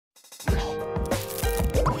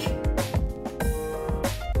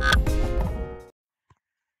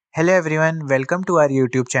Hello everyone, welcome to our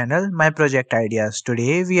YouTube channel, My Project Ideas.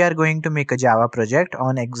 Today we are going to make a Java project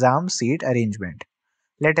on exam seat arrangement.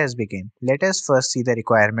 Let us begin. Let us first see the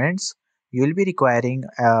requirements. You will be requiring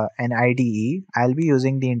an IDE. I'll be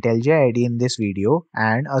using the IntelliJ IDE in this video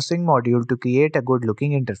and a Swing module to create a good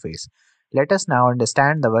looking interface. Let us now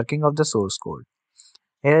understand the working of the source code.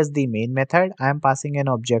 Here is the main method. I am passing an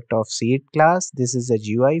object of seat class. This is a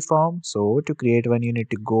GUI form. So to create one, you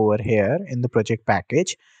need to go over here in the project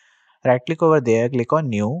package. Right click over there, click on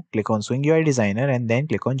new, click on Swing UI Designer and then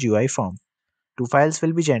click on GUI form. Two files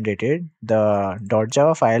will be generated, the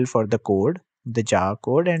 .java file for the code, the Java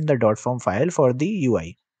code and the .form file for the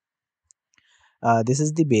UI. This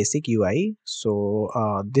is the basic UI. So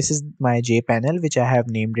this is my JPanel which I have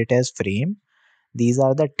named it as frame. These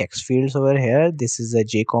are the text fields over here. This is a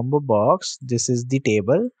JCombo box. This is the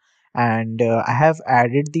table and I have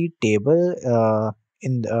added the table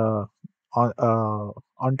in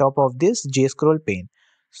on top of this JScroll pane.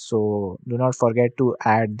 So do not forget to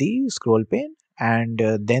add the scroll pane and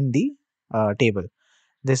then the table.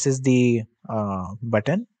 This is the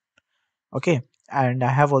button. Okay, and I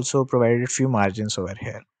have also provided few margins over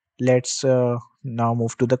here. Let's now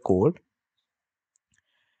move to the code.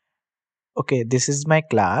 Okay, this is my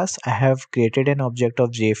class. I have created an object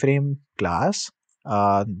of JFrame class,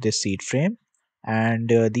 this seed frame, and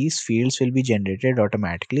these fields will be generated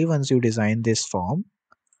automatically once you design this form.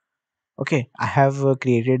 Okay, I have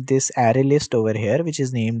created this array list over here, which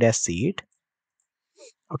is named as seed.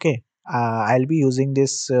 Okay, I'll be using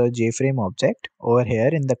this JFrame object over here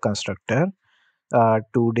in the constructor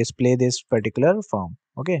to display this particular form.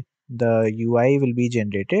 Okay, the UI will be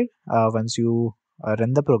generated once you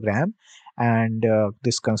run the program, and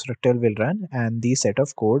this constructor will run and the set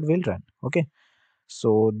of code will run. Okay,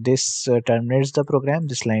 so this terminates the program,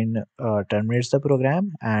 this line terminates the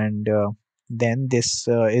program, and then this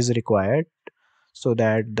is required so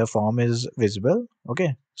that the form is visible.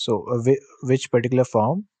 Okay, so which particular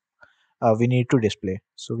form we need to display,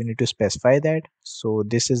 so we need to specify that. So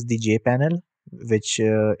this is the JPanel which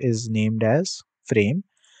is named as frame,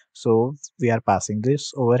 so we are passing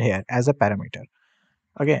this over here as a parameter.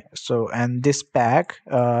 Okay, so and this pack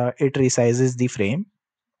it resizes the frame.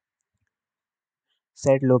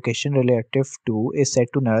 Set location relative to is set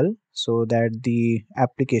to null so that the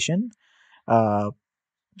application uh,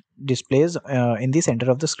 displays in the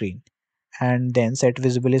center of the screen, and then set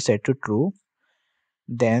visible is set to true.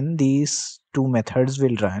 Then these two methods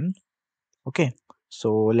will run. Okay,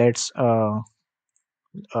 so let's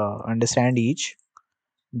understand each.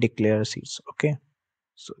 Declare seeds. Okay,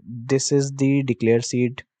 so this is the declare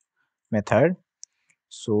seed method.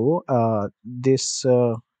 So this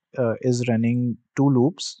is running two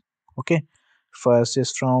loops. Okay, first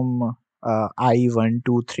is from I1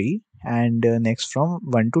 to 3 and next from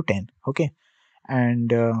 1 to 10. Okay,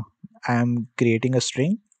 and I am creating a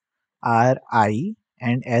string ri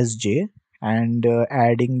and sj and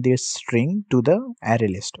adding this string to the array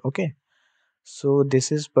list. Okay, so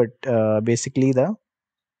this is but basically the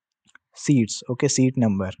seats. Okay, seat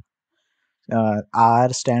number.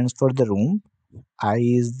 R stands for the room, I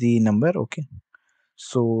is the number. Okay,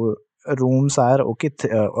 so rooms are okay,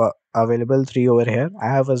 available three over here. I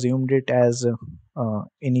have assumed it as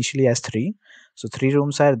initially as three, so three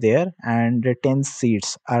rooms are there and 10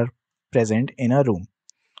 seats are present in a room.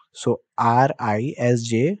 So r I s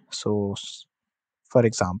j, so for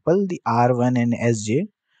example the r1 and sj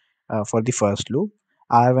for the first loop,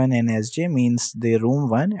 r1 and sj means the room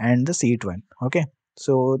 1 and the seat 1. Okay,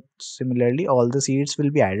 so similarly all the seats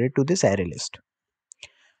will be added to this array list.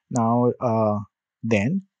 Now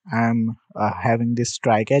then I'm having this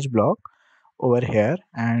try catch block over here,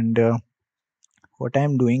 and what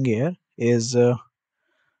I'm doing here is uh,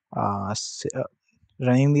 s- uh,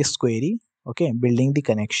 running this query. Okay, building the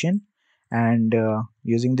connection, and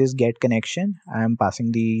using this get connection I'm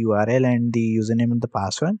passing the URL and the username and the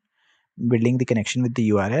password, building the connection with the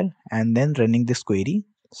URL, and then running this query.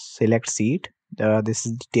 Select seat. This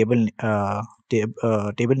is the table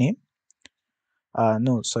name.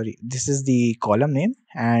 No, sorry. This is the column name,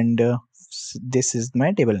 and this is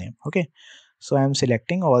my table name. Okay, so I'm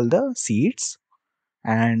selecting all the seats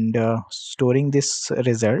and storing this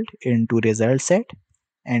result into result set,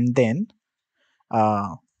 and then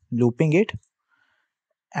uh, looping it,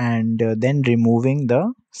 and then removing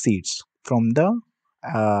the seats from the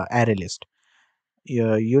array list.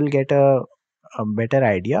 You'll get a better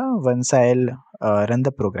idea once I'll run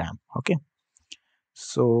the program. Okay,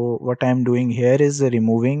 so what I'm doing here is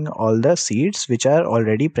removing all the seeds which are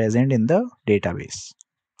already present in the database.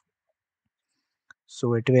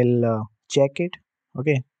 So it will check it.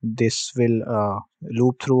 Okay, this will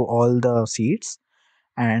loop through all the seeds,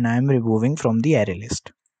 and I'm removing from the array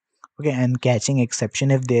list. Okay, and catching exception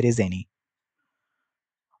if there is any.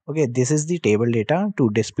 Okay, this is the table data. To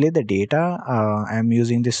display the data, I'm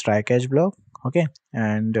using this try catch block. Okay,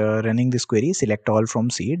 and running this query, select all from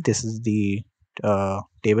seed. This is the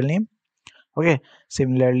table name. Okay,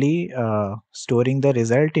 similarly, storing the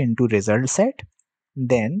result into result set.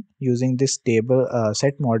 Then using this table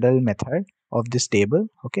set model method of this table.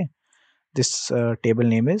 Okay, this table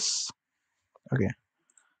name is, okay,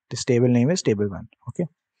 this table name is table one. Okay,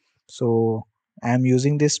 so I'm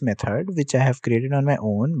using this method which I have created on my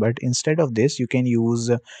own, but instead of this you can use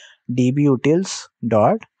dbutils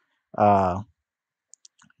dot uh,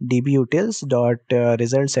 dbutils dot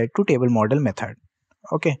result set to table model method.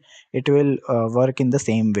 Okay, it will work in the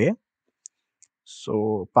same way.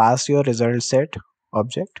 So pass your result set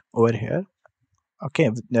object over here. Okay,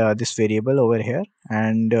 this variable over here,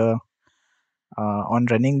 and on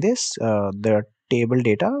running this, the table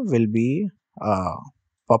data will be uh,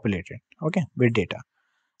 populated. Okay, with data.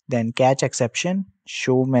 Then catch exception,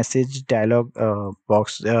 show message dialog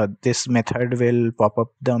box. This method will pop up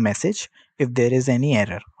the message if there is any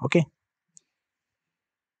error. Okay.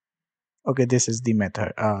 Okay, this is the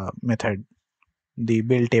method, the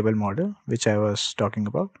build table model which I was talking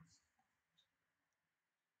about.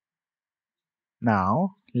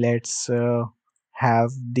 Now let's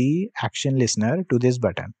have the action listener to this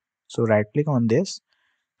button. So right click on this,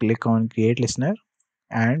 click on create listener,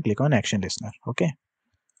 and click on action listener. Okay,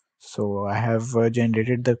 so I have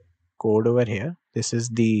generated the code over here. This is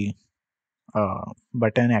the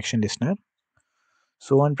button action listener.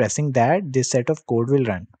 So on pressing that, this set of code will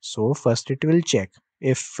run. So first it will check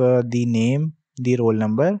if the name, the roll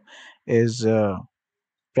number is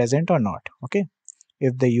present or not. Okay,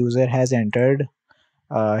 if the user has entered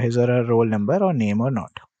his or her roll number or name or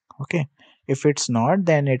not. Okay, if it's not,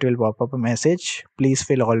 then it will pop up a message, please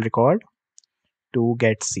fill all record to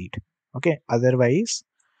get seat. Okay, otherwise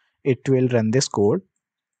it will run this code.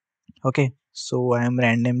 Okay, so I am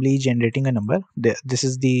randomly generating a number. This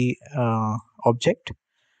is the object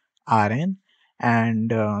rn, and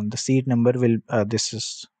the seed number will this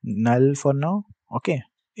is null for now. Okay,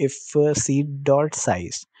 if seed dot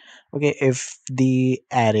size, okay, if the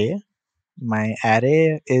array, my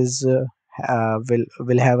array is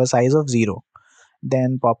will have a size of 0,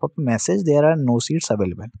 then pop up a message there are no seeds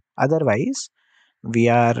available. Otherwise we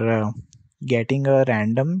are getting a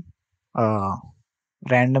uh,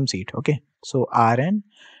 random seed. Okay, so rn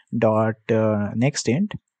dot next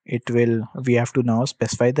int, it will, we have to now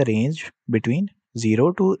specify the range between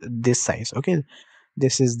 0 to this size. Okay,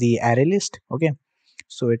 this is the array list. Okay,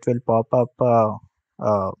 so it will pop up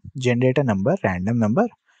generate a number, random number,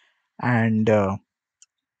 and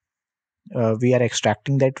we are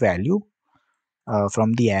extracting that value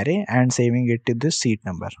from the array and saving it to this seed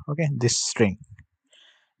number. Okay, this string.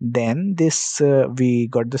 Then this we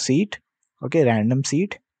got the seed. Okay, random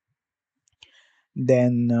seed.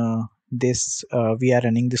 Then this we are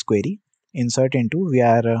running this query, insert into, we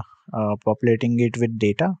are populating it with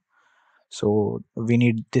data. So we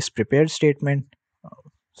need this prepared statement.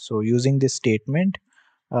 So using this statement,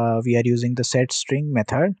 we are using the set string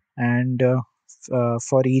method, and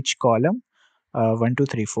for each column 1 2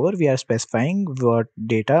 3 4 we are specifying what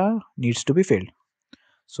data needs to be filled.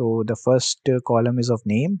 So the first column is of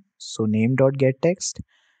name, so name dot get text.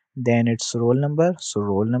 Then it's roll number, so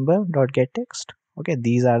roll number dot get text. Okay,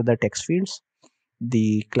 these are the text fields.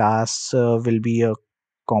 The class will be a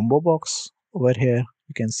combo box. Over here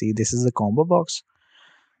you can see this is a combo box,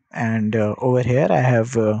 and over here I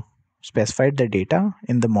have specified the data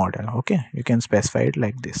in the model. Okay, you can specify it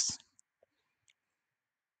like this.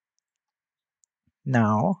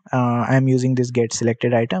 Now I'm using this get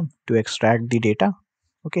selected item to extract the data.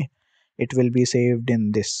 Okay, it will be saved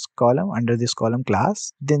in this column, under this column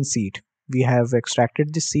class, then seed. We have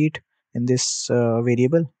extracted the seed in this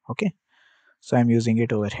variable. Okay, so I'm using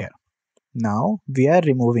it over here. Now we are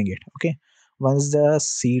removing it. Okay, once the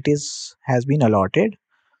seat is has been allotted,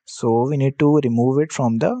 so we need to remove it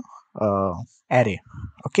from the array.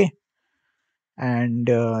 Okay, and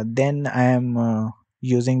then I am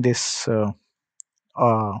using this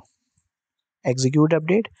uh, execute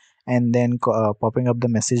update, and then popping up the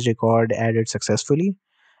message record added successfully,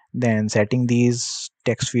 then setting these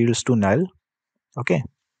text fields to null. Okay,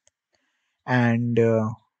 and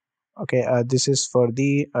okay, this is for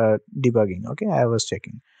the debugging. Okay, I was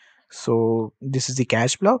checking. So this is the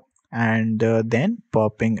catch block, and then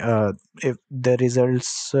popping if the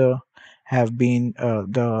results have been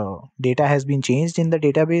the data has been changed in the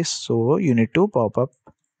database, so you need to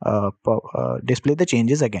display the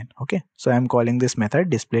changes again. Okay, so I'm calling this method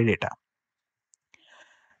display data.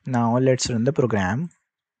 Now let's run the program.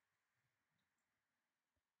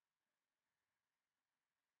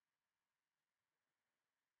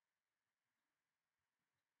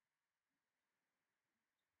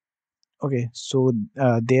 Okay, so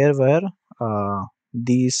there were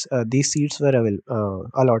these seats were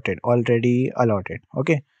allotted, already allotted.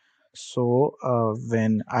 Okay, so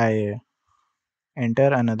when I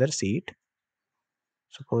enter another seat,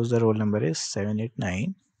 suppose the roll number is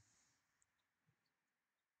 789.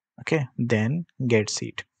 Okay, then get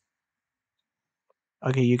seat.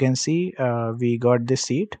 Okay, you can see we got this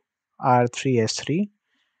seat R3S3,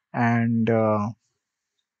 and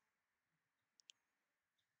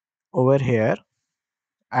over here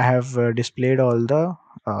I have displayed all the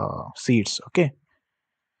seats. Okay,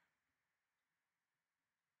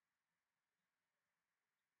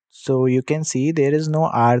 so you can see there is no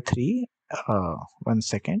R3. One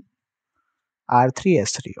second,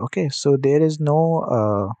 R3S3. Okay, so there is no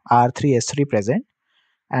R3S3 present,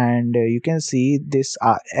 and you can see this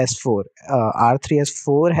S4.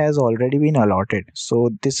 R3S4 has already been allotted,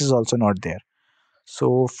 so this is also not there.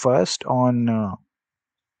 So first on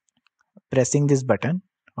pressing this button,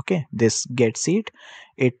 okay, this get seat,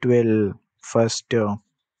 it will first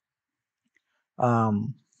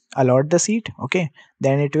um, allot the seat. Okay,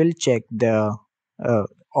 then it will check the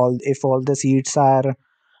all the seats are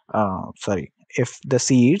sorry, if the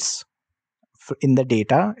seats in the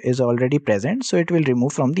data is already present, so it will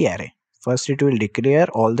remove from the array. First it will declare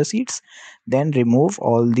all the seats, then remove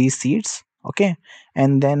all these seats. Okay,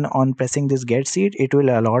 and then on pressing this get seat, it will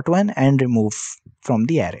allot one and remove from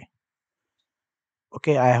the array.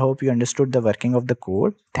 Okay, I hope you understood the working of the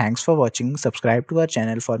code. Thanks for watching. Subscribe to our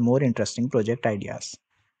channel for more interesting project ideas.